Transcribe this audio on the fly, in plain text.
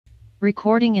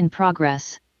Recording in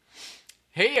progress.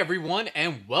 Hey everyone,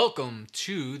 and welcome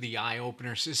to the Eye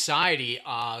Opener Society.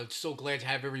 So glad to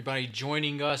have everybody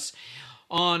joining us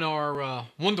on our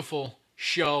wonderful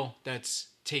show that's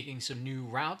taking some new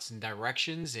routes and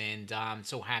directions. And I'm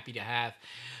so happy to have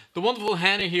the wonderful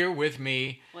Hannah here with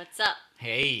me. What's up?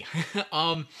 Hey,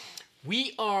 um,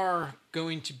 we are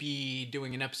going to be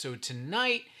doing an episode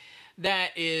tonight that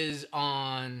is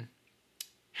on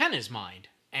Hannah's mind.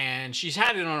 And she's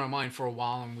had it on her mind for a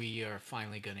while, and we are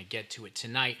finally going to get to it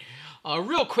tonight.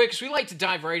 Real quick, because we like to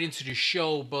dive right into the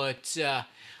show, but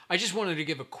I just wanted to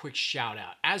give a quick shout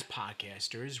out. As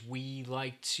podcasters, we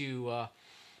like to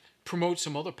promote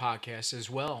some other podcasts as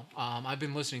well. I've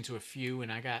been listening to a few,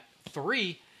 and I got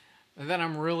three that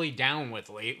I'm really down with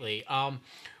lately.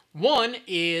 One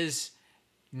is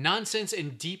Nonsense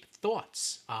and Deep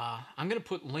Thoughts. I'm going to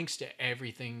put links to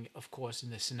everything, of course,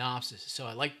 in the synopsis. So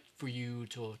I'd like for you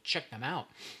to check them out.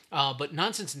 But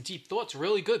Nonsense and Deep Thoughts,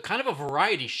 really good. Kind of a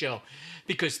variety show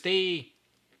because they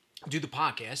do the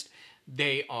podcast.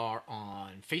 They are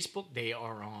on Facebook. They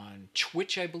are on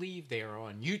Twitch, I believe. They are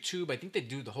on YouTube. I think they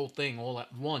do the whole thing all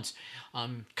at once.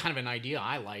 Kind of an idea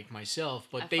I like myself,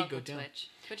 but I they fuck go with down. Twitch.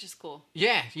 Twitch is cool.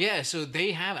 Yeah, yeah. So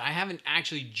they have it. I haven't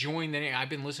actually joined any. I've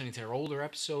been listening to their older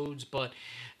episodes, but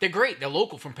they're great. They're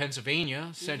local from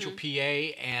Pennsylvania, Central PA,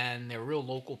 and they're real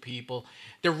local people.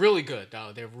 They're really good,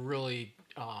 though. They're really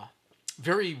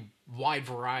very wide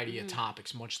variety of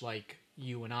topics, much like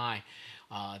you and I.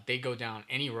 They go down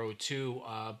any road too,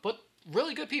 but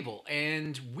really good people.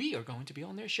 And we are going to be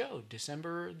on their show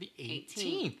December the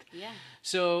 18th. Yeah.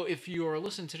 So if you are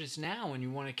listening to this now and you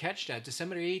want to catch that,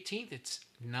 December the 18th, it's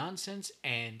Nonsense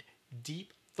and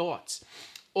Deep Thoughts.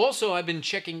 Also, I've been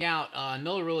checking out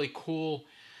another really cool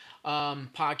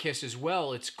podcast as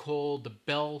well. It's called the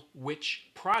Bell Witch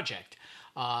Project.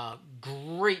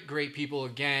 Great people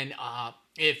again.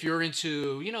 If you're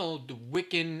into, the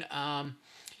Wiccan,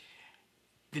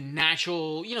 the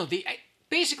natural,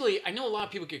 basically, I know a lot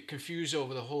of people get confused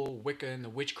over the whole Wicca and the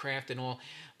witchcraft and all,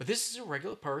 but this is a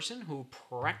regular person who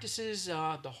practices the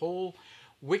whole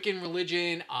Wiccan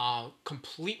religion,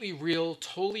 completely real,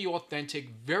 totally authentic,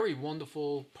 very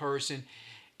wonderful person.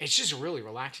 It's just a really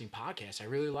relaxing podcast. I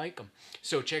really like them.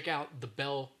 So check out the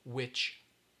Bell Witch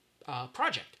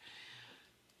Project.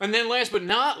 And then last but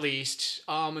not least,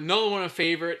 another one of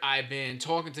favorite. I've been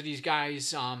talking to these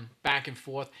guys back and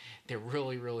forth. They're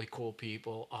really cool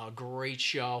people. Great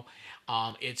show.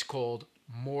 It's called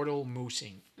Mortal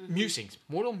Musings.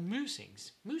 Mortal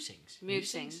Musings.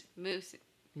 Musings.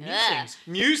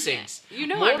 You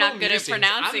know Mortal I'm not good at Musings.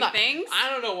 pronouncing things. I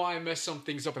don't know why I mess some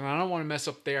things up, and I don't want to mess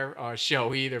up their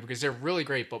show either because they're really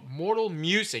great. But Mortal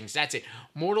Musings, that's it.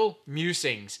 Mortal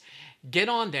Musings. Get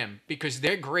on them because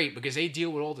they're great because they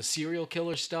deal with all the serial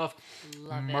killer stuff,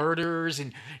 Love it. murders,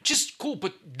 and just cool.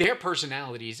 But their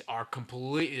personalities are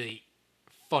completely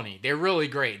funny. They're really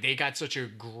great. They got such a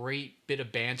great bit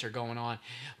of banter going on,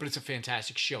 but it's a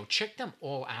fantastic show. Check them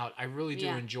all out. I really do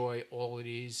Yeah. enjoy all of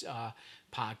these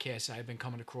podcasts I've been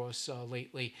coming across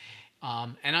lately.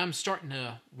 And I'm starting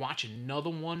to watch another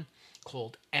one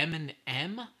called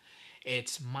M&M.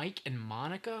 It's Mike and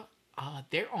Monica.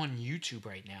 They're on YouTube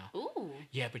right now. Ooh.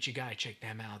 Yeah, but you gotta check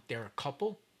them out. They're a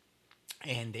couple,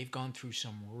 and they've gone through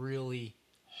some really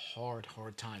hard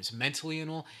times mentally and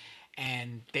all,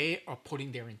 and they are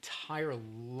putting their entire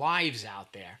lives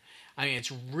out there. I mean,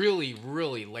 it's really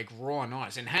like raw and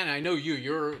honest. And Hannah, I know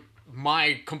you're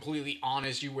my completely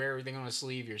honest. You wear everything on a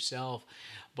sleeve yourself,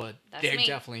 but That's they're me.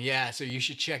 definitely, yeah. So you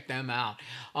should check them out.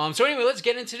 So anyway, let's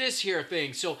get into this here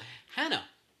thing. So Hannah,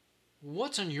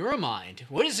 what's on your mind?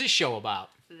 What is this show about?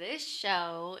 This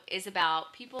show is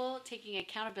about people taking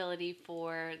accountability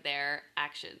for their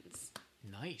actions.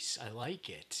 Nice, I like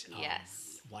it.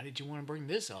 Yes. Why did you want to bring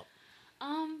this up?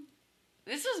 Um,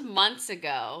 this was months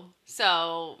ago,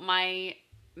 so my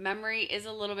memory is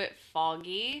a little bit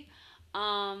foggy.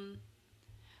 Um,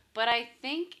 but I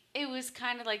think it was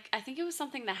kind of like I think it was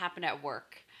something that happened at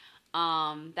work.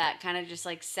 That kind of just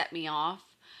like set me off.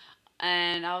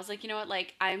 And I was like, you know what?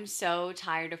 Like, I'm so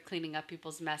tired of cleaning up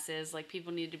people's messes. Like,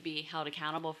 people need to be held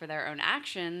accountable for their own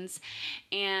actions.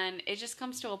 And it just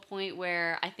comes to a point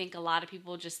where I think a lot of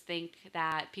people just think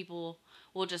that people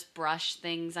will just brush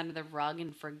things under the rug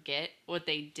and forget what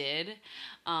they did.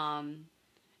 Um,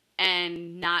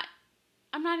 and not,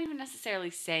 I'm not even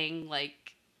necessarily saying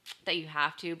like that you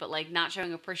have to, but like not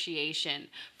showing appreciation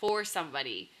for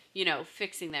somebody,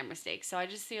 fixing their mistakes. So I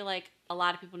just feel like a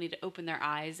lot of people need to open their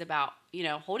eyes about,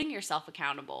 holding yourself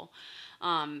accountable,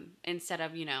 instead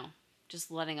of, just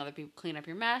letting other people clean up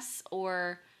your mess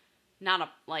or not,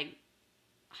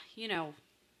 you know,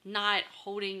 not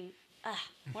holding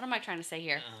what am I trying to say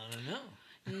here?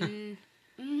 I don't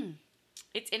know.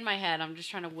 It's in my head. I'm just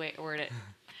trying to word it.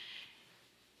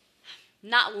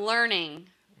 Not learning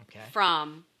Okay.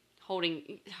 from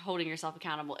holding yourself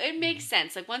accountable. It makes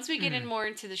sense. Like once we get in more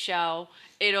into the show,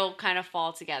 it'll kind of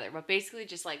fall together. But basically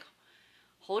just like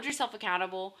hold yourself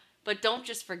accountable, but don't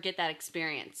just forget that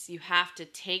experience. You have to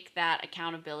take that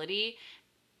accountability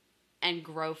and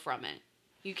grow from it.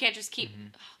 You can't just keep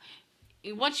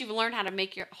once you've learned how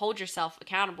to hold yourself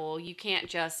accountable, you can't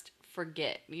just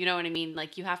forget. You know what I mean?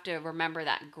 Like you have to remember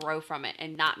that, grow from it,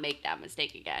 and not make that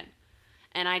mistake again.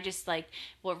 And I just like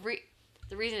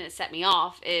the reason it set me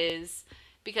off is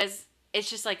because it's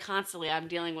just like constantly I'm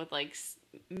dealing with like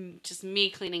just me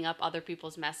cleaning up other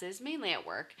people's messes, mainly at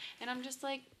work, and I'm just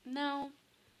like, no,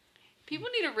 people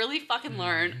need to really fucking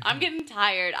learn. I'm getting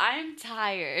tired. I'm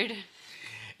tired.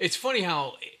 It's funny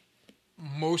how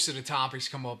most of the topics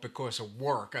come up because of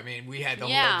work. I mean, we had the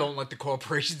Yeah. whole "don't let the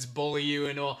corporations bully you"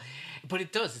 and all, but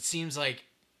it does. It seems like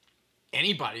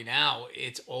anybody now,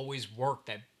 it's always work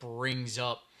that brings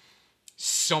up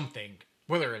something,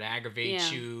 whether it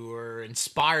aggravates Yeah. you or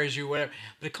inspires you, whatever.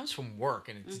 But it comes from work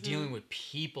and it's dealing with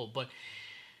people. But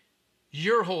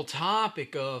your whole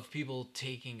topic of people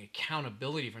taking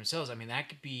accountability for themselves, I mean, that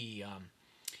could be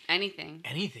Anything.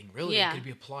 anything, really. Yeah. It could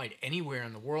be applied anywhere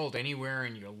in the world, anywhere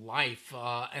in your life.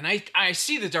 And I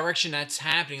see the direction that's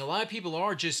happening. A lot of people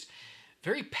are just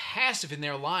very passive in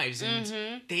their lives,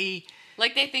 and they...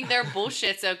 Like they think their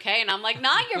bullshit's okay, and I'm like,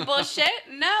 not your bullshit.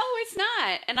 No, it's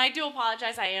not. And I do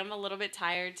apologize. I am a little bit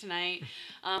tired tonight,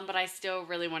 but I still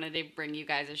really wanted to bring you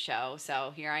guys a show.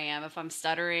 So here I am. If I'm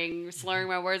stuttering, slurring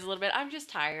my words a little bit, I'm just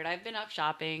tired. I've been up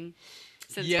shopping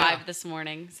since 5 this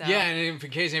morning. So yeah, and in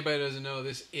case anybody doesn't know,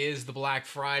 this is the Black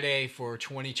Friday for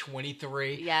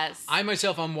 2023. Yes. I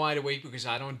myself, I'm wide awake because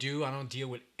I don't deal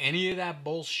with any of that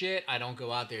bullshit. I don't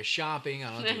go out there shopping.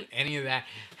 I don't do any of that.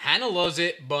 Hannah loves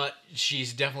it, but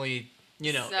she's definitely,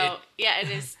 So it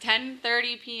is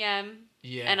 10:30 p.m.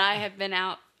 Yeah. And I have been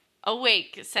out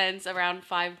awake since around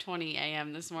 5:20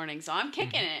 a.m. this morning. So I'm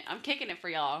kicking it. I'm kicking it for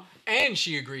y'all. And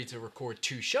she agreed to record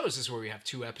 2 shows. This is where we have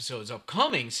 2 episodes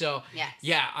upcoming. So Yes.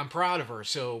 yeah, I'm proud of her.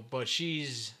 But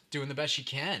she's doing the best she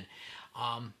can.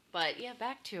 But yeah,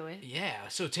 back to it. Yeah.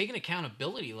 So taking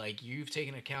accountability, like you've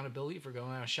taken accountability for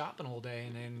going out shopping all day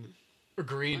and then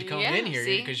agreeing to come Yeah, in here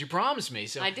see? because you promised me.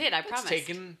 So I did, I that's promised.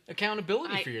 taking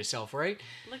accountability for yourself, right?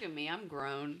 Look at me, I'm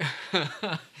grown.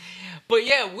 But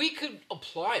yeah, we could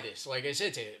apply this, like I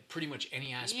said, to pretty much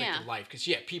any aspect Yeah. of life. Because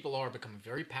people are becoming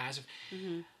very passive,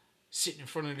 sitting in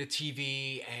front of the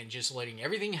TV and just letting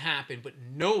everything happen. But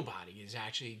nobody is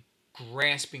actually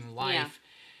grasping life,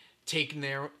 taking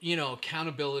their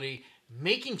accountability,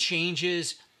 making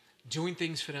changes, doing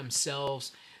things for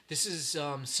themselves. This is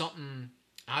something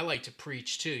I like to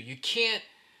preach too. You can't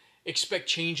expect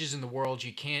changes in the world.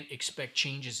 You can't expect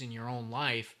changes in your own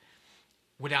life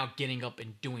without getting up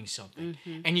and doing something.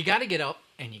 And you got to get up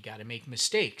and you got to make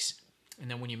mistakes. And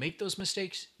then when you make those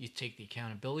mistakes, you take the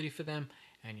accountability for them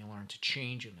and you learn to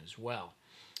change them as well.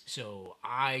 So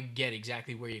I get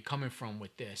exactly where you're coming from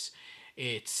with this.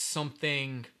 It's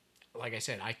something, like I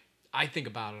said, I think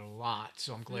about it a lot.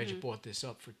 So I'm glad you brought this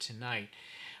up for tonight.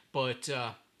 But,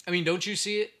 I mean, don't you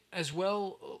see it as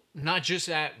well? Not just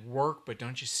at work, but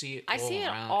don't you see it I see it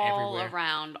around, all everywhere?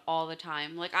 around all the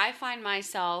time. Like I find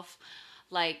myself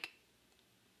like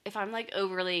if I'm like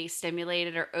overly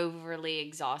stimulated or overly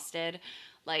exhausted,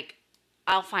 like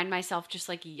I'll find myself just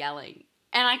like yelling.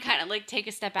 And I kind of like take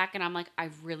a step back and I'm like, I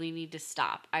really need to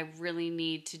stop. I really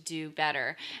need to do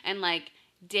better. And like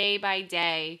day by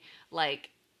day, like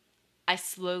I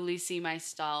slowly see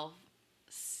myself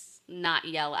not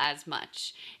yell as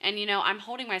much. And I'm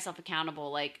holding myself accountable.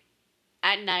 Like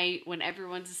at night when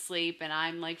everyone's asleep and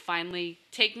I'm like finally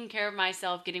taking care of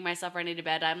myself, getting myself ready to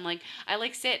bed, I'm like, I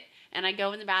like sit and I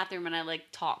go in the bathroom and I like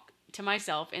talk to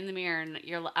myself in the mirror and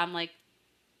I'm like,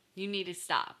 you need to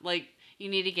stop. Like you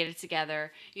need to get it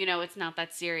together. It's not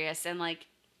that serious. And like,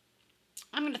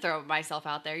 I'm going to throw myself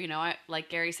out there. I, like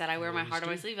Gary said, I wear my heart on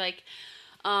my sleeve. Like,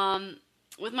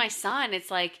 with my son, it's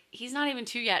like, he's not even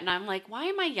 2 yet. And I'm like, why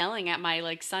am I yelling at my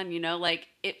like son? Like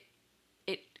it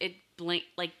blink,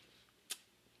 like,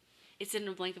 it's in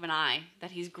a blink of an eye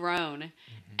that he's grown.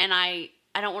 And I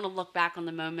don't want to look back on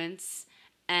the moments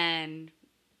and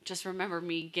just remember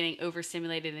me getting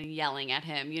overstimulated and yelling at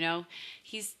him.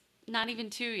 He's not even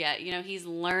 2 yet. He's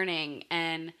learning.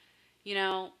 And,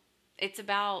 it's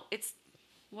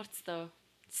what's the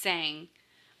saying?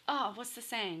 Oh, what's the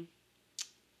saying?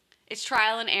 It's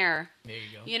trial and error. There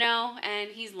you go. And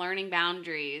he's learning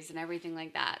boundaries and everything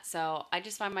like that. So I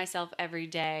just find myself every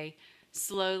day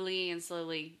slowly and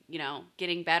slowly,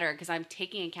 getting better because I'm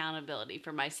taking accountability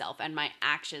for myself and my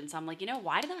actions. I'm like,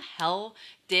 why the hell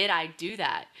did I do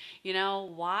that?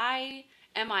 Why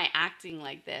am I acting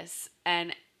like this?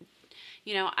 And,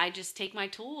 I just take my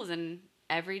tools and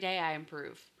every day I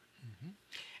improve.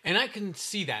 And I can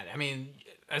see that. I mean,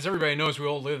 as everybody knows, we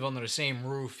all live under the same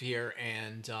roof here,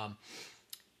 and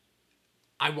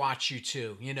I watch you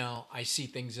too. I see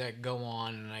things that go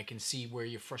on, and I can see where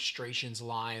your frustrations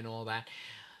lie and all that.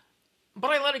 But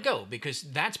I let it go because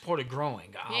that's part of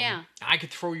growing. Yeah. I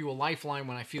could throw you a lifeline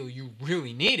when I feel you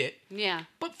really need it. Yeah.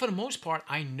 But for the most part,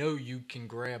 I know you can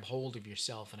grab hold of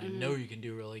yourself, and I know you can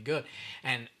do really good.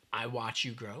 And I watch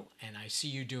you grow, and I see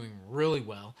you doing really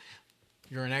well.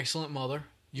 You're an excellent mother.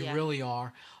 You Yeah. really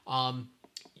are.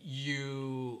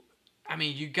 You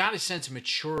got a sense of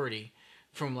maturity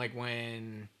from like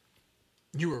when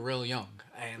you were real young.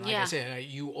 And like I Yeah. said,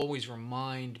 you always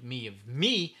remind me of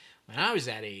me when I was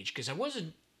that age because I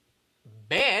wasn't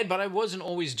bad, but I wasn't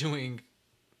always doing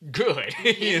good.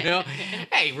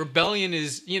 Hey, rebellion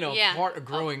is Yeah. part of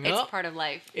growing It's up. part of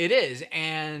life. It is,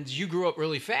 and you grew up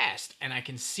really fast, and I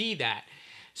can see that.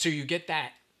 So you get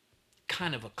that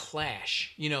kind of a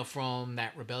clash, from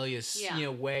that rebellious, Yeah.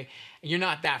 way. And you're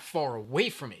not that far away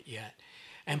from it yet,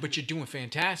 but you're doing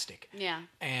fantastic. Yeah.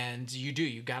 And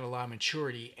you got a lot of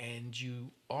maturity, and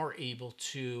you are able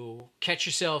to catch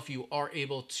yourself. You are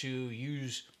able to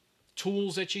use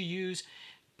tools that you use,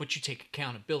 but you take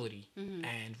accountability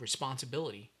and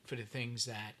responsibility for the things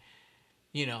that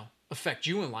affect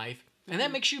you in life, and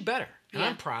that makes you better. And Yeah.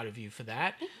 I'm proud of you for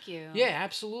that. Thank you. Yeah,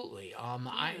 absolutely.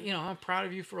 I'm proud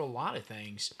of you for a lot of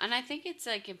things. And I think it's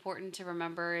like important to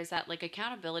remember is that like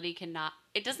accountability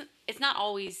it's not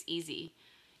always easy.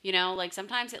 Like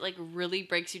sometimes it like really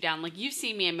breaks you down. Like you've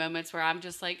seen me in moments where I'm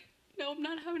just like, no, I'm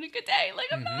not having a good day.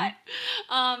 Like I'm not.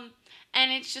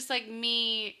 And it's just like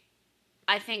me,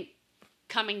 I think,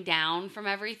 coming down from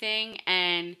everything,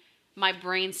 and my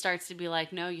brain starts to be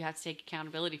like, no, you have to take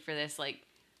accountability for this. Like,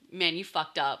 man, you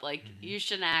fucked up. Like, you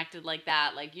shouldn't have acted like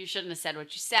that. Like, you shouldn't have said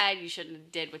what you said. You shouldn't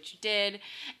have did what you did.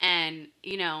 And,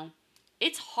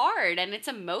 it's hard and it's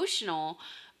emotional.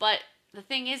 But the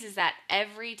thing is that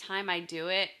every time I do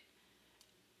it,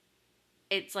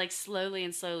 it's like slowly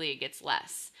and slowly it gets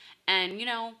less. And,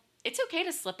 it's okay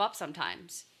to slip up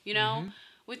sometimes,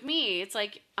 With me, it's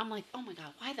like, I'm like, oh my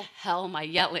God, why the hell am I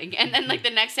yelling? And then like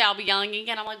the next day I'll be yelling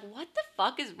again. I'm like, what the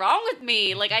fuck is wrong with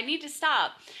me? Like I need to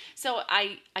stop. So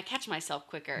I catch myself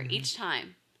quicker each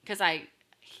time because I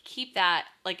keep that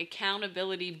like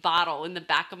accountability bottle in the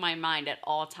back of my mind at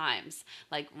all times.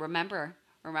 Like, remember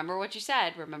what you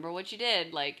said. Remember what you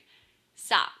did. Like,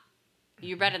 stop.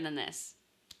 You're better than this.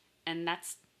 And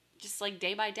that's just like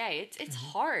day by day. It's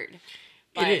hard.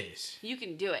 But it is. You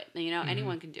can do it.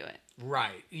 Anyone can do it.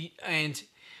 Right. And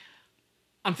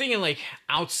I'm thinking like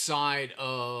outside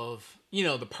of,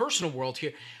 the personal world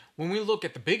here, when we look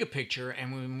at the bigger picture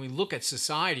and when we look at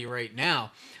society right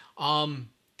now,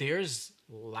 there's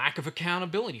lack of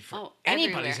accountability for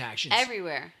anybody's everywhere. actions.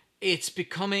 Everywhere. It's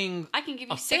becoming I can give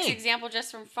you 6 examples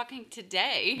just from fucking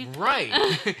today. Right.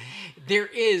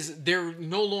 There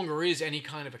no longer is any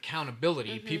kind of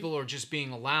accountability. People are just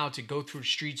being allowed to go through the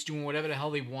streets doing whatever the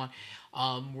hell they want.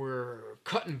 We're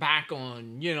cutting back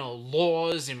on,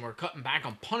 laws, and we're cutting back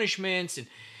on punishments, and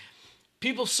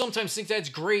people sometimes think that's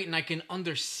great, and I can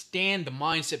understand the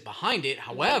mindset behind it.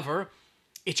 However,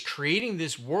 it's creating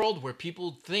this world where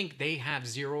people think they have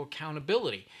zero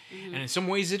accountability. And in some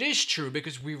ways it is true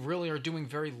because we really are doing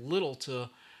very little to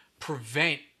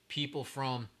prevent people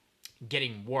from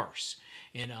getting worse.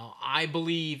 I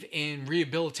believe in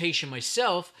rehabilitation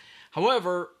myself.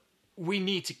 However, we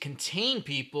need to contain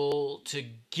people to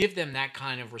give them that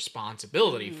kind of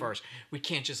responsibility first. We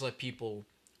can't just let people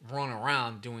run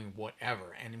around doing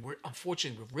whatever. And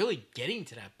unfortunately, we're really getting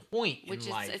to that point in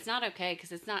life. It's not okay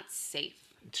because it's not safe.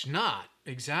 It's not.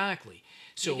 Exactly.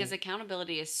 So because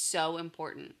accountability is so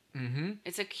important.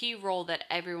 It's a key role that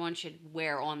everyone should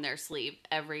wear on their sleeve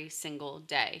every single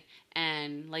day.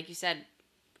 And like you said,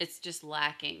 it's just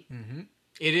lacking.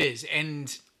 It is.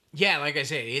 And yeah, like I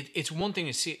said, it's one thing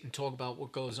to sit and talk about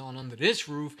what goes on under this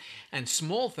roof and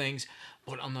small things,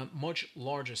 but on a much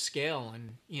larger scale.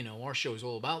 And, our show is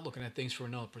all about looking at things from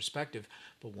another perspective.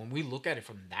 But when we look at it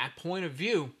from that point of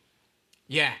view,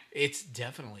 yeah, it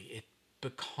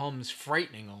becomes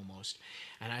frightening almost.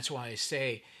 And that's why I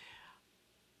say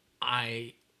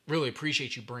I really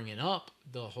appreciate you bringing up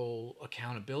the whole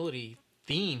accountability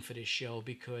theme for this show,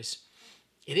 because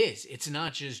it's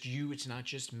not just you, it's not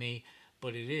just me,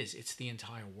 but it's the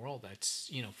entire world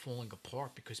that's falling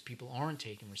apart because people aren't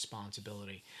taking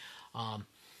responsibility.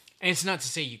 And it's not to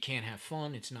say you can't have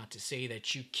fun. It's not to say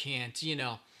that you can't,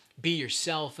 be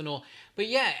yourself and all. But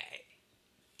yeah,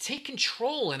 take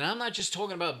control. And I'm not just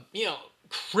talking about,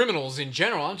 criminals in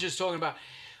general. I'm just talking about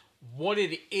what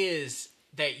it is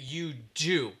that you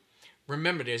do.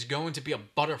 Remember, there's going to be a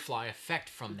butterfly effect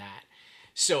from that.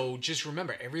 So just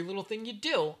remember every little thing you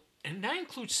do, and that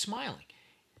includes smiling.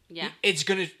 Yeah. That's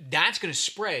gonna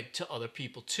spread to other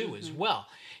people too as well.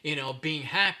 Being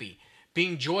happy,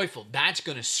 being joyful, that's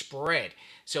gonna spread.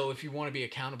 So if you want to be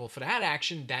accountable for that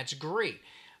action, that's great.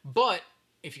 But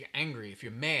if you're angry, if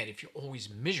you're mad, if you're always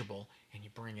miserable, and you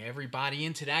bring everybody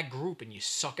into that group and you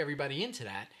suck everybody into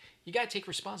that, you gotta take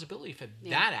responsibility for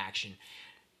that action.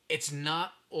 It's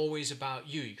not always about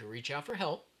you. You can reach out for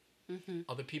help.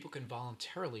 Other people can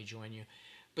voluntarily join you,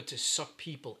 but to suck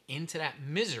people into that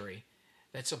misery,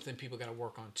 that's something people got to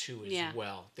work on too as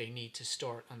well. They need to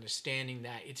start understanding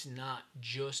that it's not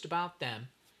just about them.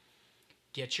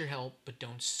 Get your help, but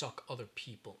don't suck other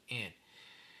people in.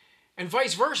 And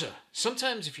vice versa.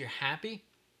 Sometimes if you're happy,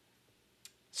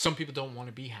 some people don't want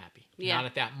to be happy. Not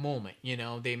at that moment.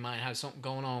 They might have something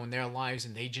going on in their lives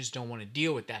and they just don't want to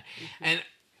deal with that.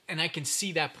 And I can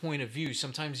see that point of view.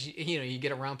 Sometimes, you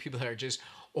get around people that are just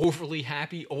overly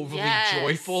happy, overly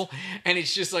joyful. And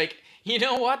it's just like, you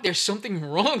know what? There's something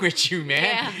wrong with you,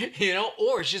 man. Yeah.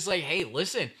 Or it's just like, hey,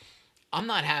 listen, I'm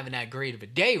not having that great of a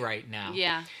day right now.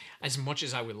 Yeah. As much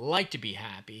as I would like to be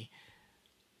happy,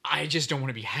 I just don't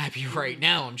want to be happy right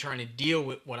now. I'm trying to deal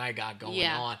with what I got going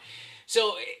on.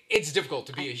 So it's difficult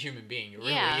to be a human being. It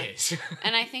really is.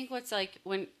 And I think what's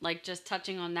just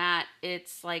touching on that,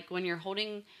 it's like when you're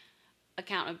holding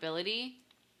accountability,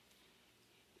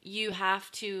 you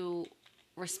have to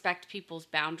respect people's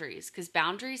boundaries, because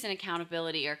boundaries and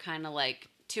accountability are kind of like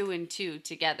 2 and 2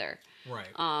 together. Right.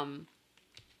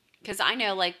 Because I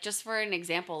know, just for an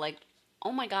example,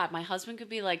 oh my God, my husband could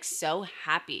be so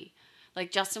happy.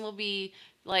 Justin will be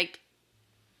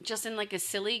just in a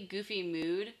silly, goofy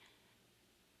mood.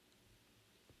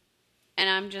 And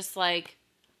I'm just I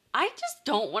just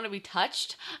don't want to be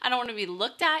touched. I don't want to be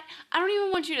looked at. I don't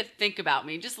even want you to think about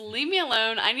me. Just leave me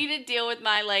alone. I need to deal with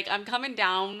my, I'm coming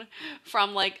down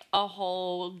from, a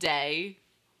whole day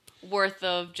worth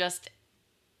of just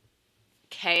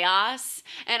chaos.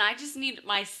 And I just need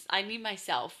myself. I need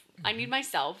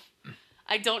myself.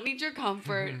 I don't need your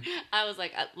comfort. I was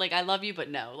I love you, but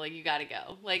no, you gotta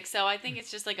go. So I think it's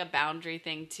just a boundary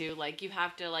thing too. You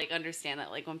have to understand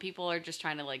that when people are just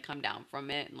trying to come down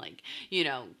from it and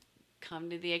come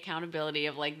to the accountability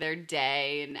of their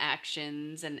day and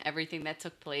actions and everything that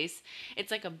took place.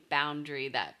 It's a boundary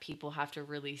that people have to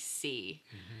really see.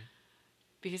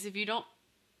 Because if you don't,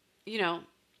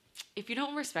 if you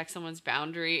don't respect someone's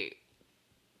boundary,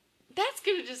 that's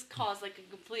going to just cause a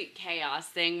complete chaos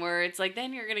thing where it's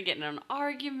then you're going to get in an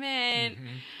argument,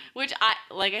 which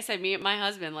I said, me and my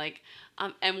husband,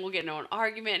 and we'll get into an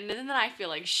argument. And then I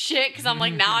feel shit because I'm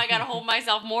now I got to hold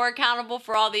myself more accountable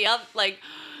for all the other,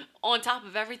 on top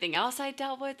of everything else I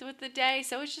dealt with the day.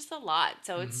 So it's just a lot.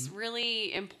 So it's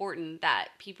really important that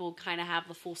people kind of have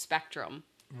the full spectrum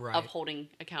of holding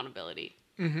accountability.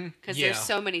 Because there's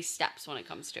so many steps when it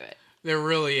comes to it. There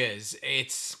really is.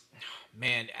 It's,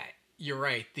 man, you're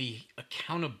right. The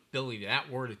accountability,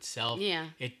 that word itself,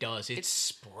 it does. It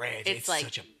spreads. It's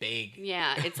such a big...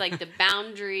 Yeah, it's the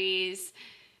boundaries,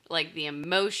 the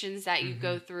emotions that you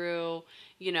go through,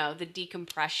 the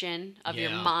decompression of your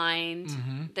mind.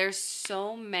 There's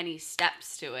so many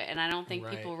steps to it, and I don't think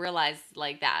people realize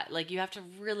that. You have to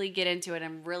really get into it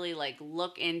and really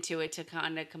look into it to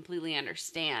kind of completely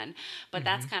understand. But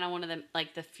that's kind of one of the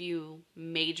the few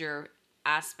major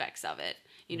aspects of it.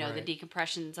 The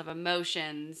decompressions of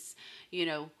emotions,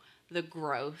 the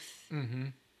growth.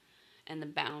 And the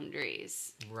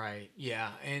boundaries. Right.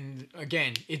 Yeah. And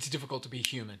again, it's difficult to be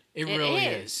human. It really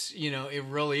is. It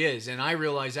really is. And I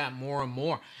realize that more and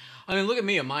more. I mean, look at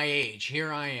me at my age.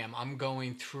 Here I am. I'm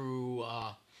going through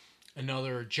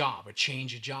another job, a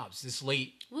change of jobs this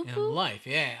late in life.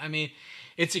 Yeah. I mean,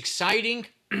 it's exciting,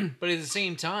 but at the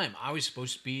same time, I was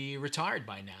supposed to be retired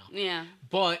by now. Yeah.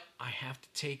 But I have to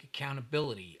take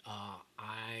accountability. I,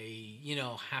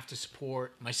 have to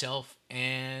support myself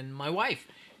and my wife.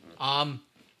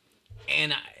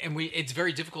 It's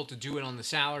very difficult to do it on the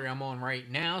salary I'm on right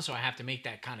now, so I have to make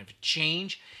that kind of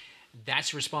change.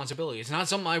 That's responsibility. It's not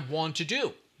something I want to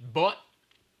do, but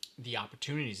the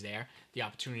opportunity's there. The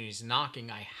opportunity's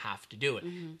knocking. I have to do it.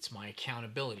 It's my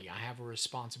accountability. I have a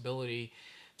responsibility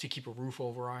to keep a roof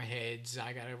over our heads.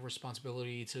 I got a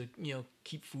responsibility to,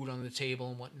 keep food on the table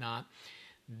and whatnot.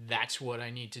 That's what I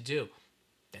need to do.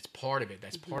 That's part of it.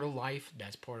 That's part of life.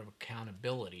 That's part of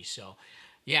accountability. So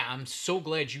Yeah, I'm so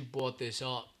glad you brought this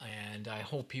up, and I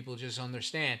hope people just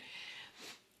understand.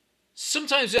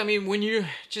 Sometimes, I mean, when you're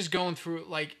just going through,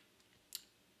 like,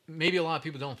 maybe a lot of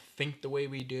people don't think the way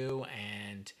we do,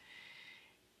 and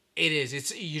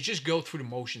it's you just go through the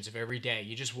motions of every day.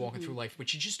 You're just walking Hmm. through life,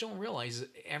 but you just don't realize that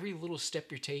every little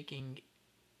step you're taking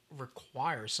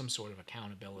requires some sort of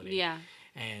accountability. Yeah.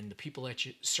 And the people that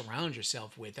you surround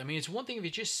yourself with. I mean, it's one thing if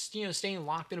you're just, staying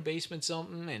locked in a basement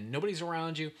something and nobody's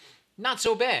around you, not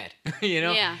so bad, you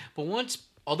know? Yeah. But once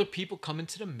other people come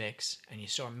into the mix and you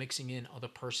start mixing in other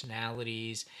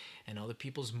personalities and other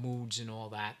people's moods and all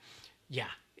that, yeah,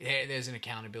 there's an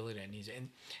accountability that needs it.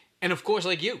 And of course,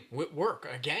 like you, with work,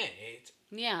 again, it's,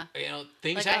 Yeah.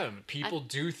 things Like happen. I People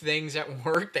do things at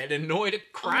work that annoy the oh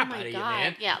crap my out of you, God.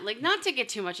 man. Yeah. Like, not to get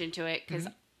too much into it, because,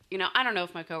 I don't know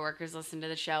if my coworkers listen to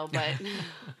the show, but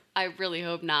I really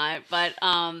hope not. But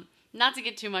not to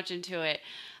get too much into it,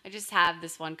 I just have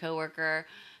this one coworker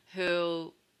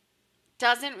who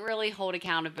doesn't really hold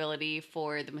accountability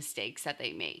for the mistakes that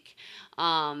they make.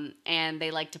 And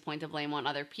they like to point the blame on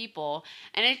other people.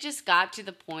 And it just got to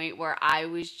the point where I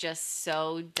was just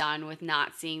so done with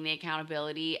not seeing the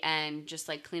accountability and just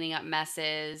like cleaning up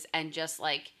messes and just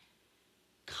like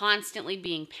constantly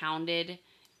being pounded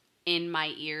in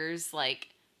my ears, like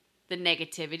the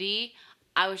negativity.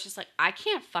 I was just like, I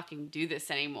can't fucking do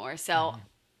this anymore. So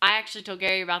I actually told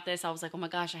Gary about this. I was like, oh my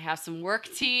gosh, I have some work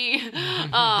tea.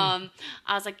 I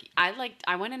was like,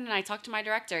 I went in and I talked to my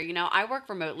director. I work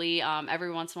remotely.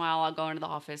 Every once in a while, I'll go into the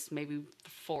office maybe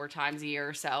 4 times a year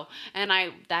or so. And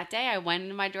that day I went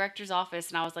into my director's office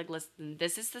and I was like, listen,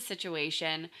 this is the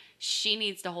situation. She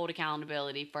needs to hold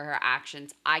accountability for her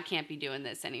actions. I can't be doing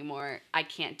this anymore. I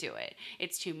can't do it.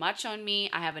 It's too much on me.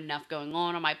 I have enough going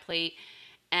on my plate.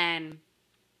 And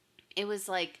it was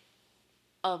like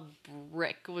a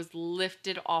brick was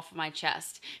lifted off my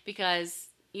chest because,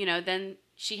 then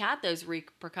she had those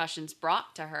repercussions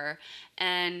brought to her.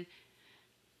 And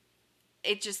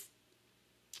it just,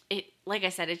 like I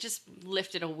said, it just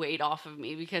lifted a weight off of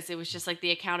me because it was just like the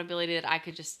accountability that I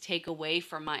could just take away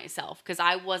from myself because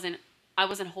I wasn't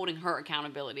holding her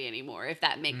accountability anymore, if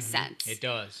that makes sense. It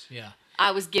does, yeah.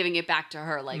 I was giving it back to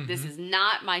her. Like, this is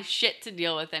not my shit to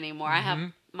deal with anymore. I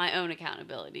have my own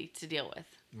accountability to deal with.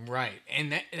 Right.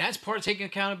 And that's part of taking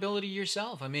accountability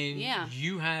yourself. I mean, Yeah.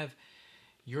 you have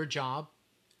your job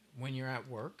when you're at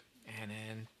work, and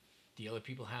then the other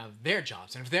people have their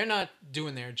jobs. And if they're not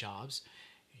doing their jobs,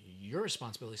 your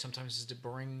responsibility sometimes is to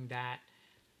bring that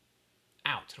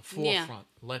out to the Yeah. forefront.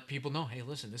 Let people know, hey,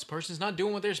 listen, this person's not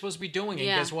doing what they're supposed to be doing. And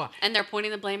Yeah. guess what? And they're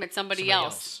pointing the blame at somebody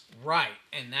else. Right.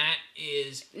 And that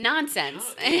is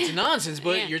Nonsense. it's nonsense,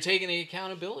 but Yeah. you're taking the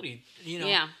accountability,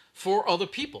 Yeah. for other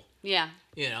people. Yeah.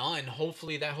 And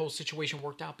hopefully that whole situation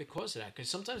worked out because of that. Because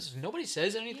sometimes if nobody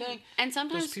says anything, And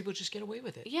sometimes those people just get away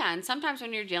with it. Yeah, and sometimes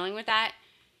when you're dealing with that,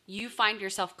 you find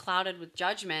yourself clouded with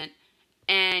judgment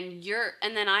and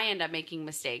then I end up making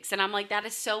mistakes. And I'm like, that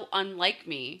is so unlike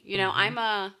me. I'm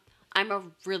a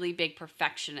really big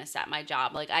perfectionist at my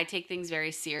job. Like, I take things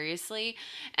very seriously,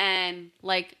 and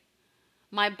like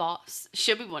my boss,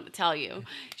 she'll be one to tell you.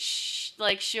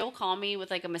 She'll call me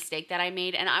with like a mistake that I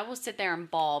made, and I will sit there and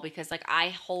bawl because like I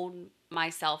hold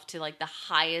myself to like the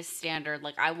highest standard.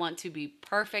 Like, I want to be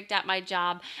perfect at my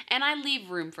job, and I leave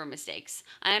room for mistakes.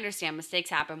 I understand mistakes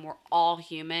happen. We're all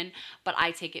human, but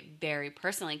I take it very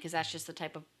personally because that's just the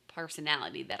type of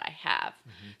personality that I have.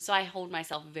 So I hold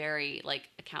myself very like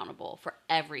accountable for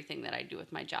everything that I do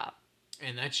with my job.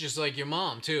 And that's just like your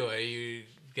mom, too. You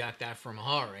got that from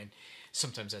her. And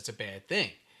sometimes that's a bad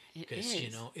thing. It Because,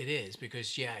 is. it is.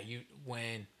 Because,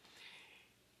 when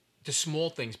the small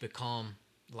things become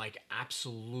like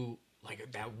absolute,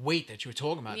 like that weight that you were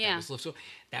talking about, Yeah. that was lifted,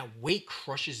 that weight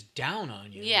crushes down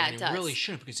on you. Yeah, and it does. really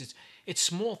shouldn't, because it's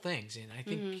small things. And I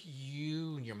think Mm-hmm.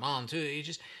 you and your mom, too,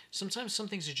 sometimes some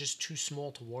things are just too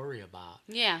small to worry about.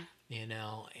 Yeah.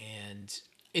 And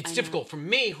it's I know. difficult for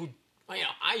me who,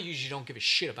 I usually don't give a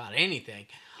shit about anything.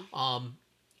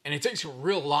 And it takes a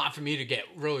real lot for me to get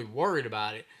really worried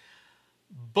about it.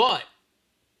 But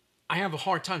I have a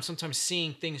hard time sometimes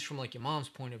seeing things from like your mom's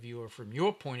point of view or from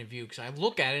your point of view, because I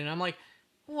look at it and I'm like,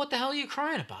 well, what the hell are you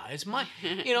crying about? It's my,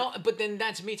 but then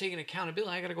that's me taking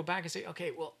accountability. I got to go back and say,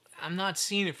 okay, well, I'm not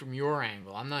seeing it from your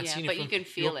angle. I'm not Yeah, seeing it but from you can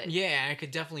feel it. Yeah, I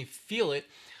could definitely feel it.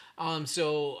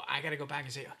 So I got to go back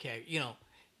and say, okay,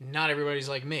 not everybody's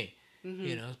like me.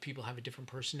 People have different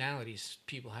personalities.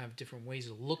 People have different ways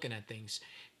of looking at things.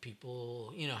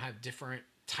 People, have different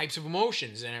types of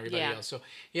emotions than everybody Yeah. else. So,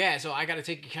 so I got to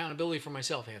take accountability for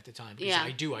myself half the time. Because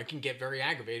Yeah. I can get very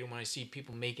aggravated when I see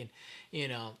people making,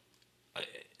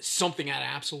 something out of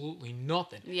absolutely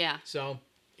nothing. Yeah. So,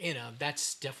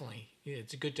 that's definitely,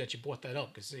 it's good that you brought that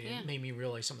up because it made me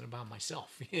realize something about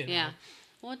myself. Yeah.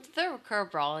 Well, it's the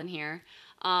curveball in here.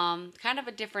 Kind of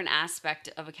a different aspect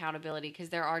of accountability because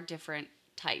there are different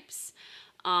types.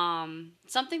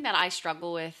 Something that I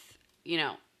struggle with,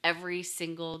 every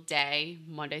single day,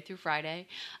 Monday through Friday,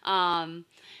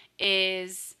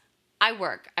 is I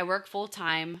work. I work full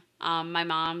time. My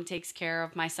mom takes care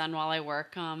of my son while I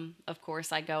work. Of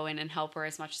course, I go in and help her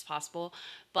as much as possible.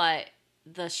 But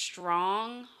the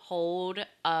strong hold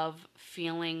of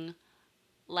feeling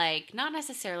like not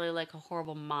necessarily like a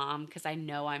horrible mom because I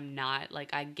know I'm not. Like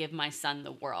I give my son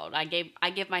the world. I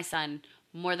give my son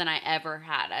more than I ever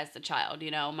had as a child.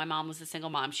 My mom was a single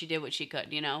mom. She did what she could.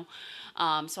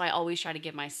 So I always try to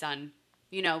give my son,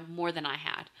 more than I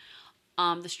had.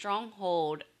 The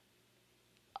stronghold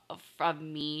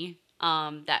from me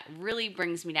that really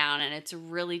brings me down, and it's a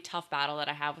really tough battle that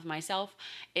I have with myself,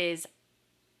 is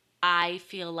I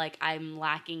feel like I'm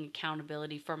lacking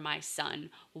accountability for my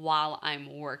son while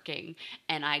I'm working.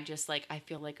 And I just I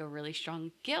feel like a really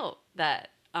strong guilt that,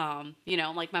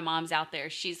 like my mom's out there,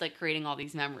 she's like creating all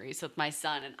these memories with my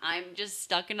son, and I'm just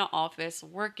stuck in the office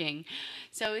working.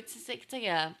 So it's like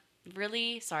a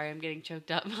really, sorry, I'm getting choked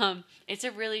up. It's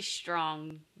a really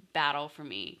strong battle for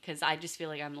me because I just feel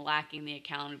like I'm lacking the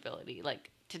accountability, like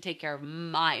to take care of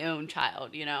my own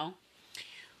child.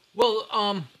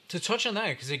 Well, to touch on that,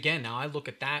 because again, now I look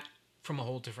at that from a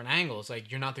whole different angle. It's like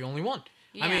you're not the only one.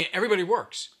 Yeah. I mean, everybody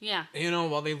works. Yeah.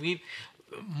 While they leave,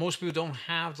 most people don't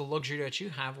have the luxury that you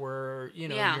have, where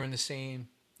you're in the same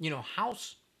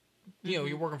house.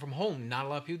 You're working from home. Not a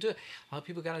lot of people do it. A lot of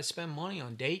people got to spend money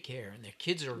on daycare, and their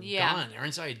kids are gone. They're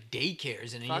inside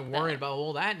daycares, and then you're worried about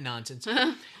all that nonsense.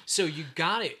 So you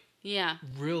got it.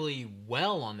 Really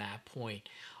well on that point.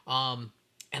 And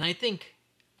I think.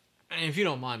 And if you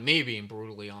don't mind me being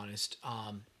brutally honest,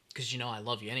 because I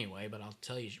love you anyway, but I'll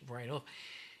tell you right off,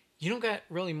 you don't got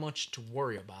really much to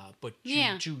worry about, but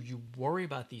you worry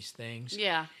about these things.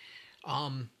 Yeah.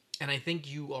 And I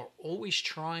think you are always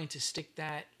trying to stick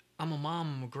that, I'm a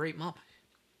mom, I'm a great mom.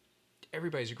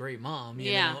 Everybody's a great mom,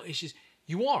 you know? It's just,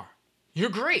 you are. You're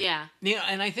great. Yeah.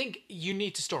 And I think you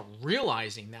need to start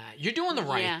realizing that. You're doing the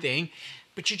right thing,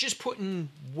 but you're just putting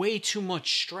way too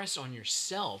much stress on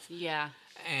yourself. Yeah.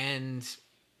 And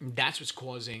that's what's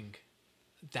causing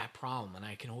that problem. And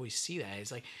I can always see that.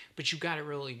 It's like, but you got it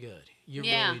really good. You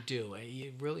really do.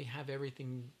 You really have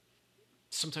everything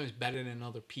sometimes better than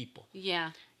other people.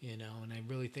 Yeah. And I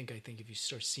think if you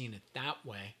start seeing it that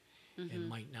way, it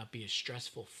might not be as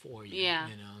stressful for you. Yeah.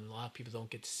 And a lot of people don't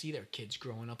get to see their kids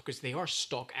growing up because they are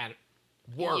stuck at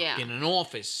work in an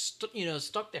office, stuck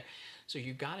there. So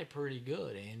you got it pretty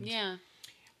good. And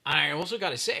I also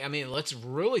got to say, I mean, let's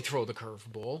really throw the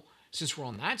curveball since we're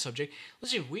on that subject.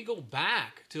 Listen, if we go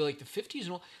back to like the 50s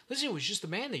and all, listen, it was just the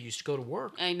man that used to go to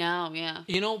work. I know, yeah.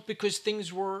 Because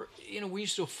things were, we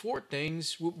used to afford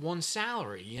things with one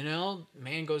salary,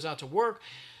 Man goes out to work,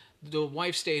 the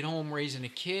wife stayed home raising a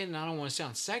kid, and I don't want to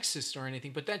sound sexist or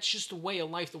anything, but that's just the way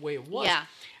of life, the way it was. Yeah.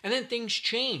 And then things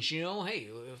changed, hey,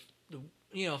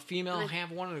 if female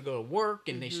half wanted to go to work,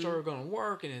 and they started going to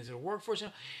work, and into the workforce,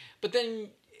 but then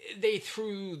they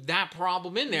threw that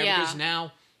problem in there because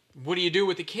now, what do you do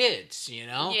with the kids?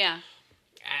 Yeah.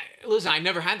 Listen, I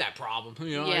never had that problem. I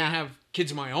didn't have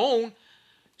kids of my own,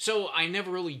 so I never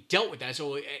really dealt with that.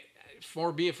 So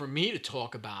far be it from me to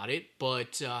talk about it,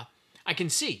 but I can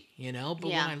see, But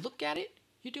when I look at it,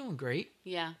 you're doing great.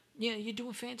 Yeah. Yeah, you're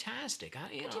doing fantastic.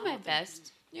 I do my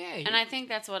best. Yeah. And I think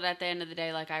that's what, at the end of the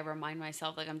day, I remind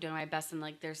myself, I'm doing my best, and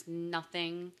there's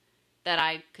nothing that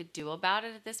I could do about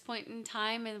it at this point in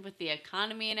time, and with the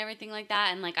economy and everything like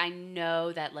that. And I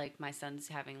know that my son's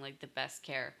having the best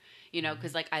care,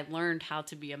 because I learned how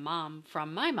to be a mom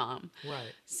from my mom.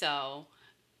 Right. So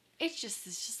it's just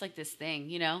this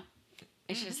thing,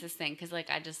 It's just this thing because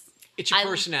it's your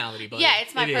personality, buddy. Yeah,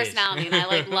 it's my personality, and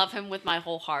I love him with my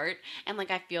whole heart. And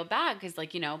I feel bad because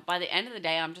by the end of the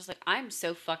day, I'm just I'm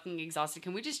so fucking exhausted.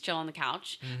 Can we just chill on the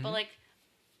couch? But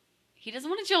he doesn't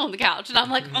want to chill on the couch, and I'm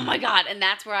like, oh my god. And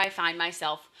that's where I find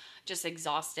myself just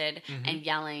exhausted and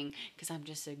yelling because I'm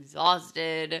just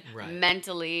exhausted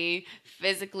mentally,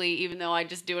 physically. Even though I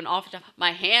just do an awful job,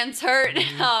 my hands hurt.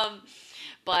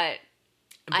 But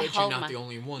you're not the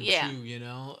only one, too,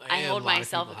 I hold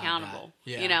myself accountable,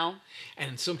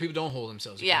 And some people don't hold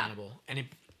themselves accountable. And it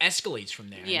escalates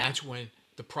from there. Yeah. And that's when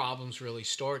the problems really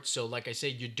start. So, like I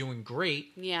said, you're doing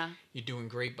great. Yeah. You're doing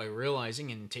great by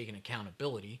realizing and taking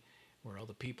accountability where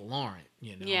other people aren't,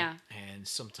 Yeah. And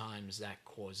sometimes that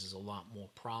causes a lot more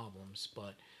problems.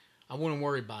 But I wouldn't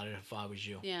worry about it if I was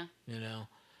you. Yeah.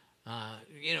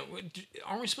 You know,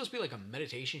 aren't we supposed to be like a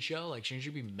meditation show? Like, shouldn't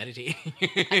you be meditating? I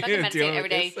fucking meditate Dealing every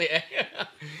with day. this? Yeah.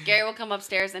 Gary will come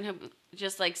upstairs and he'll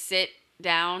just like sit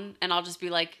down, and I'll just be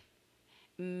like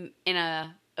in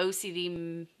a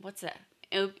OCD. What's that?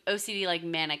 OCD like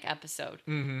manic episode,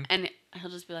 and he'll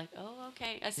just be like, "Oh,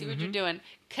 okay, I see what you're doing."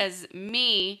 Cause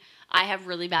me, I have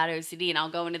really bad OCD, and I'll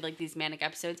go into like these manic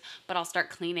episodes, but I'll start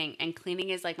cleaning, and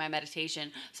cleaning is like my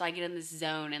meditation. So I get in this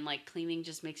zone, and like cleaning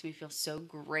just makes me feel so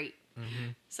great.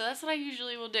 So that's what I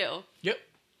usually will do. Yep.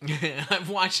 I've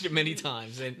watched it many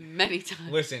times, and Many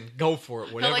times. listen, go for it.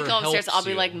 He'll Whatever like go upstairs. helps I'll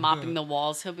be you. like mopping the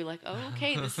walls. He'll be like, "Oh,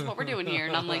 okay, this is what we're doing here,"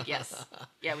 and I'm like, "Yes,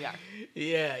 yeah, we are."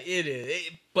 Yeah, it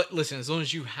is. But listen, as long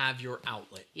as you have your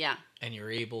outlet Yeah, and you're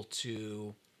able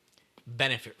to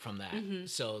benefit from that,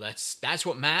 so that's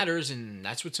what matters, and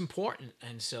that's what's important.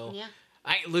 And so, Yeah.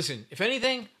 I listen. If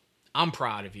anything, I'm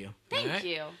proud of you. thank all right?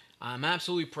 you. I'm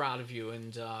absolutely proud of you,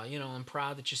 and you know, I'm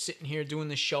proud that you're sitting here doing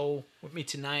the show with me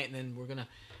tonight, and then we're gonna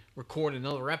record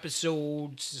another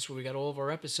episode. Just where we got all of our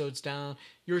episodes down.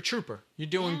 You're a trooper. You're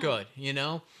doing Yeah. good, you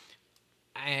know,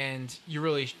 and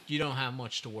you don't have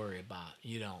much to worry about.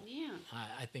 You don't. Yeah.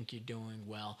 I think you're doing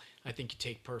well. I think you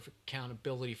take perfect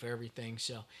accountability for everything,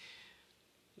 so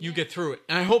you get through it.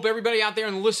 And I hope everybody out there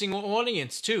in the listening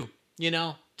audience too, you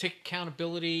know, take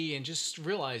accountability and just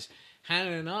realize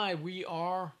Hannah and I, we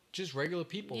are just regular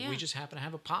people. Yeah. We just happen to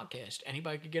have a podcast.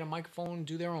 Anybody could get a microphone and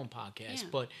do their own podcast, Yeah.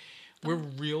 but we're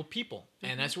real people.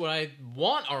 And that's what I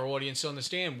want our audience to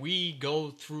understand. We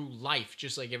go through life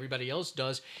just like everybody else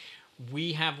does.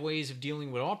 We have ways of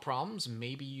dealing with our problems.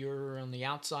 Maybe you're on the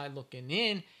outside looking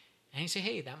in and you say,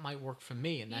 hey, that might work for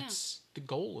me. And that's the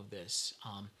goal of this.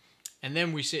 And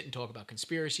then we sit and talk about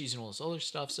conspiracies and all this other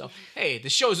stuff. So, hey, the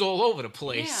show's all over the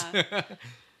place. Yeah.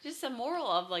 Just the moral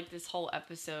of like this whole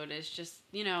episode is just,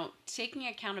 you know, taking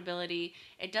accountability.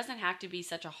 It doesn't have to be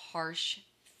such a harsh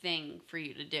thing for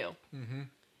you to do. Mm-hmm.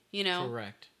 You know,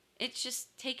 Correct. it's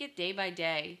just take it day by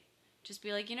day. Just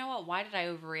be like, you know what? Why did I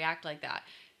overreact like that?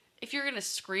 If you're going to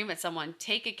scream at someone,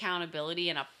 take accountability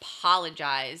and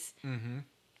apologize. Mm-hmm.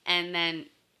 And then,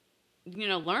 you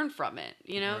know, learn from it.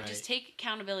 You know, Right. just take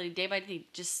accountability day by day.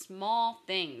 Just small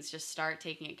things. Just start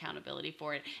taking accountability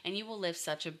for it. And you will live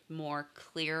such a more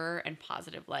clearer and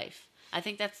positive life. I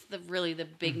think that's really the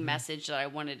big message that I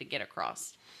wanted to get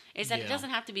across. Is that it Yeah. doesn't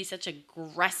have to be such an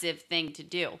aggressive thing to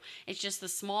do. It's just the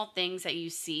small things that you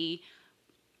see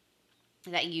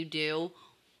that you do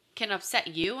can upset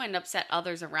you and upset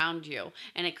others around you.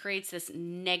 And it creates this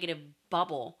negative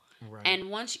bubble. Right. And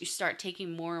once you start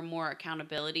taking more and more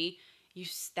accountability,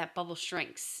 that bubble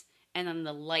shrinks. And then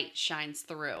the light shines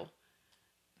through.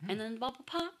 And then the bubble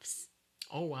pops.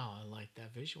 Oh, wow. I like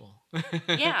that visual.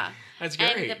 Yeah. That's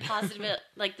great. And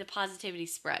the positivity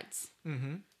spreads.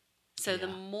 Mm-hmm. So the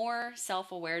Yeah. more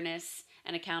self-awareness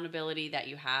and accountability that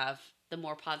you have, the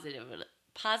more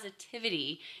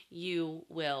positivity you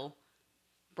will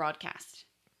broadcast.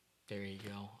 There you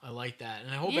go. I like that.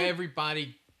 And I hope Yeah.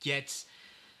 everybody gets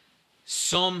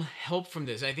some help from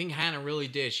this. I think Hannah really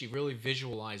did. She really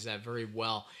visualized that very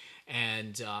well.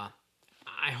 And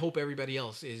I hope everybody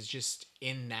else is just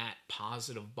in that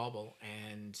positive bubble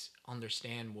and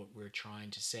understand what we're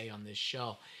trying to say on this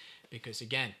show. Because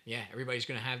again, yeah, everybody's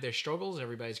going to have their struggles.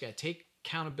 Everybody's got to take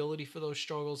accountability for those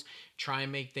struggles. Try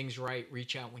and make things right.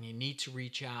 Reach out when you need to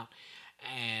reach out.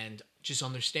 And just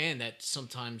understand that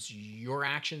sometimes your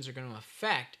actions are going to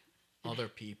affect other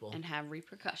people. And have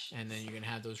repercussions. And then you're going to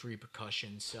have those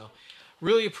repercussions. So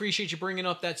really appreciate you bringing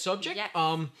up that subject. Yes.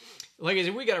 Like I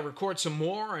said, we got to record some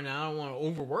more, and I don't want to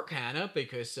overwork Hannah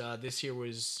because this here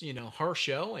was, you know, her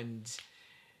show, and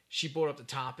she brought up the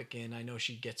topic, and I know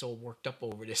she gets all worked up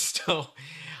over this. So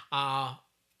I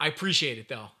appreciate it,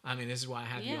 though. I mean, this is why I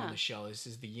have you on Yeah. the show. This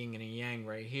is the yin and the yang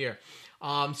right here.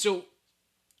 So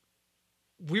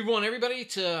we want everybody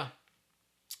to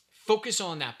focus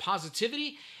on that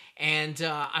positivity. And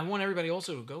I want everybody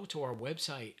also to go to our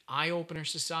website,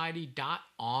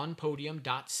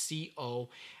 eyeopenersociety.onpodium.co.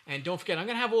 And don't forget, I'm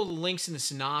going to have all the links in the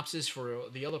synopsis for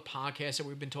the other podcasts that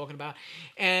we've been talking about.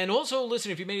 And also,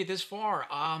 listen, if you made it this far,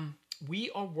 we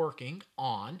are working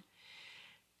on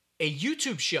a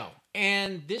YouTube show.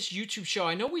 And this YouTube show,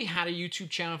 I know we had a YouTube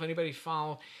channel, if anybody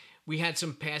followed. We had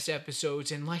some past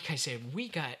episodes, and like I said, we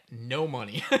got no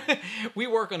money. We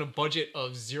work on a budget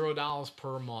of $0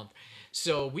 per month.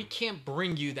 So we can't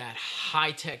bring you that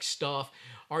high-tech stuff.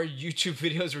 Our YouTube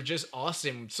videos were just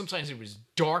awesome. Sometimes it was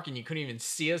dark and you couldn't even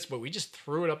see us, but we just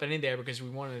threw it up in there because we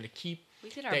wanted to keep We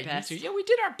did our that best. YouTube. Yeah, we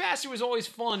did our best. It was always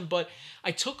fun, but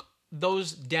I took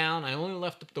those down. I only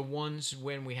left up the ones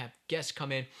when we have guests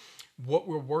come in. What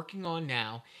we're working on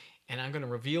now, and I'm going to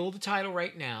reveal the title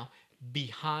right now,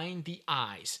 Behind the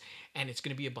Eyes. And it's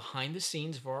going to be a behind the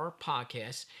scenes for our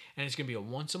podcast. And it's going to be a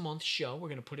once a month show. We're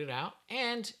going to put it out.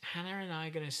 And Hannah and I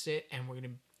are going to sit and we're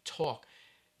going to talk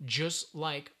just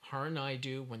like her and I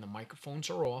do when the microphones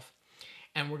are off.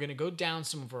 And we're going to go down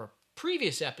some of our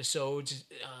previous episodes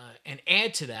and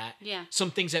add to that some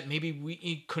things that maybe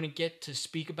we couldn't get to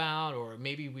speak about, or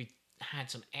maybe we had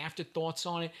some afterthoughts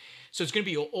on it. So it's going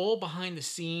to be all behind the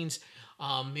scenes.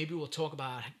 Maybe we'll talk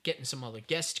about getting some other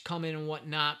guests to come in and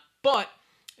whatnot. But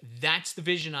that's the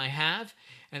vision I have.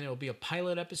 And there'll be a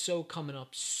pilot episode coming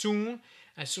up soon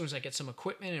as I get some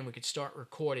equipment and we can start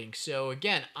recording. So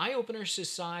again,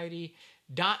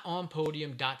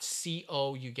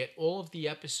 eyeopenersociety.onpodium.co. You get all of the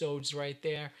episodes right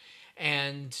there.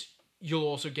 And you'll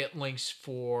also get links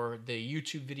for the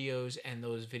YouTube videos, and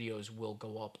those videos will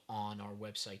go up on our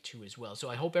website too as well. So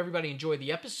I hope everybody enjoyed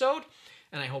the episode,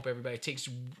 and I hope everybody takes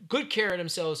good care of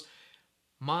themselves,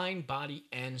 mind, body,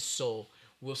 and soul.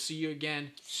 We'll see you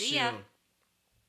again soon. See ya.